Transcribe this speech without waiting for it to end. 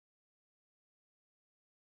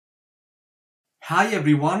Hi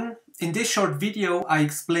everyone! In this short video I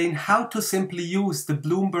explain how to simply use the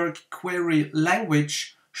Bloomberg Query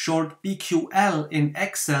Language, short BQL, in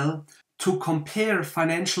Excel to compare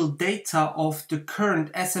financial data of the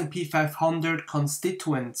current S&P 500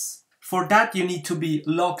 constituents. For that you need to be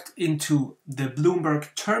logged into the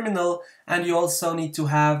Bloomberg terminal and you also need to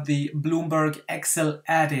have the Bloomberg Excel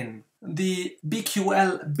add-in. The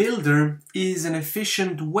BQL builder is an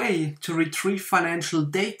efficient way to retrieve financial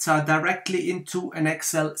data directly into an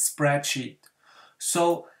Excel spreadsheet.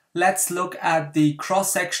 So let's look at the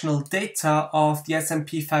cross-sectional data of the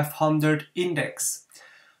S&P 500 index.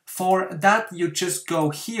 For that you just go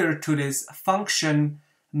here to this function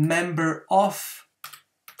member of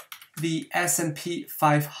the S&P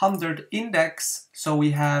 500 index. So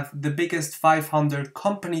we have the biggest 500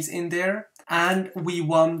 companies in there. And we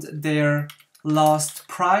want their last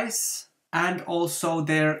price and also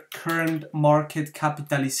their current market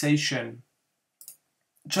capitalization.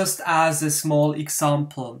 Just as a small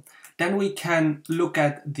example. Then we can look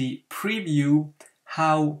at the preview,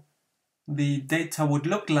 how the data would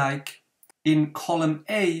look like. In column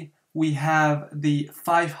A, we have the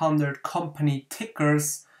 500 company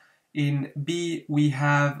tickers. In B, we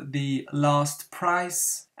have the last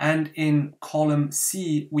price, and in column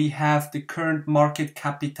C, we have the current market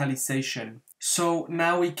capitalization. So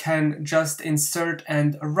now we can just insert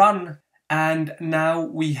and run, and now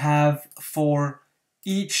we have for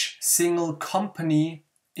each single company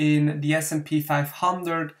in the S&P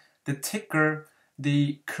 500, the ticker,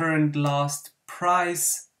 the current last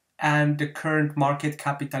price, and the current market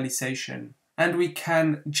capitalization. And we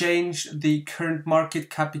can change the current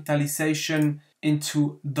market capitalization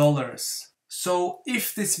into dollars. So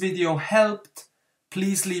if this video helped,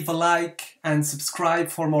 please leave a like and subscribe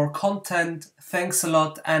for more content. Thanks a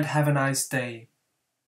lot and have a nice day.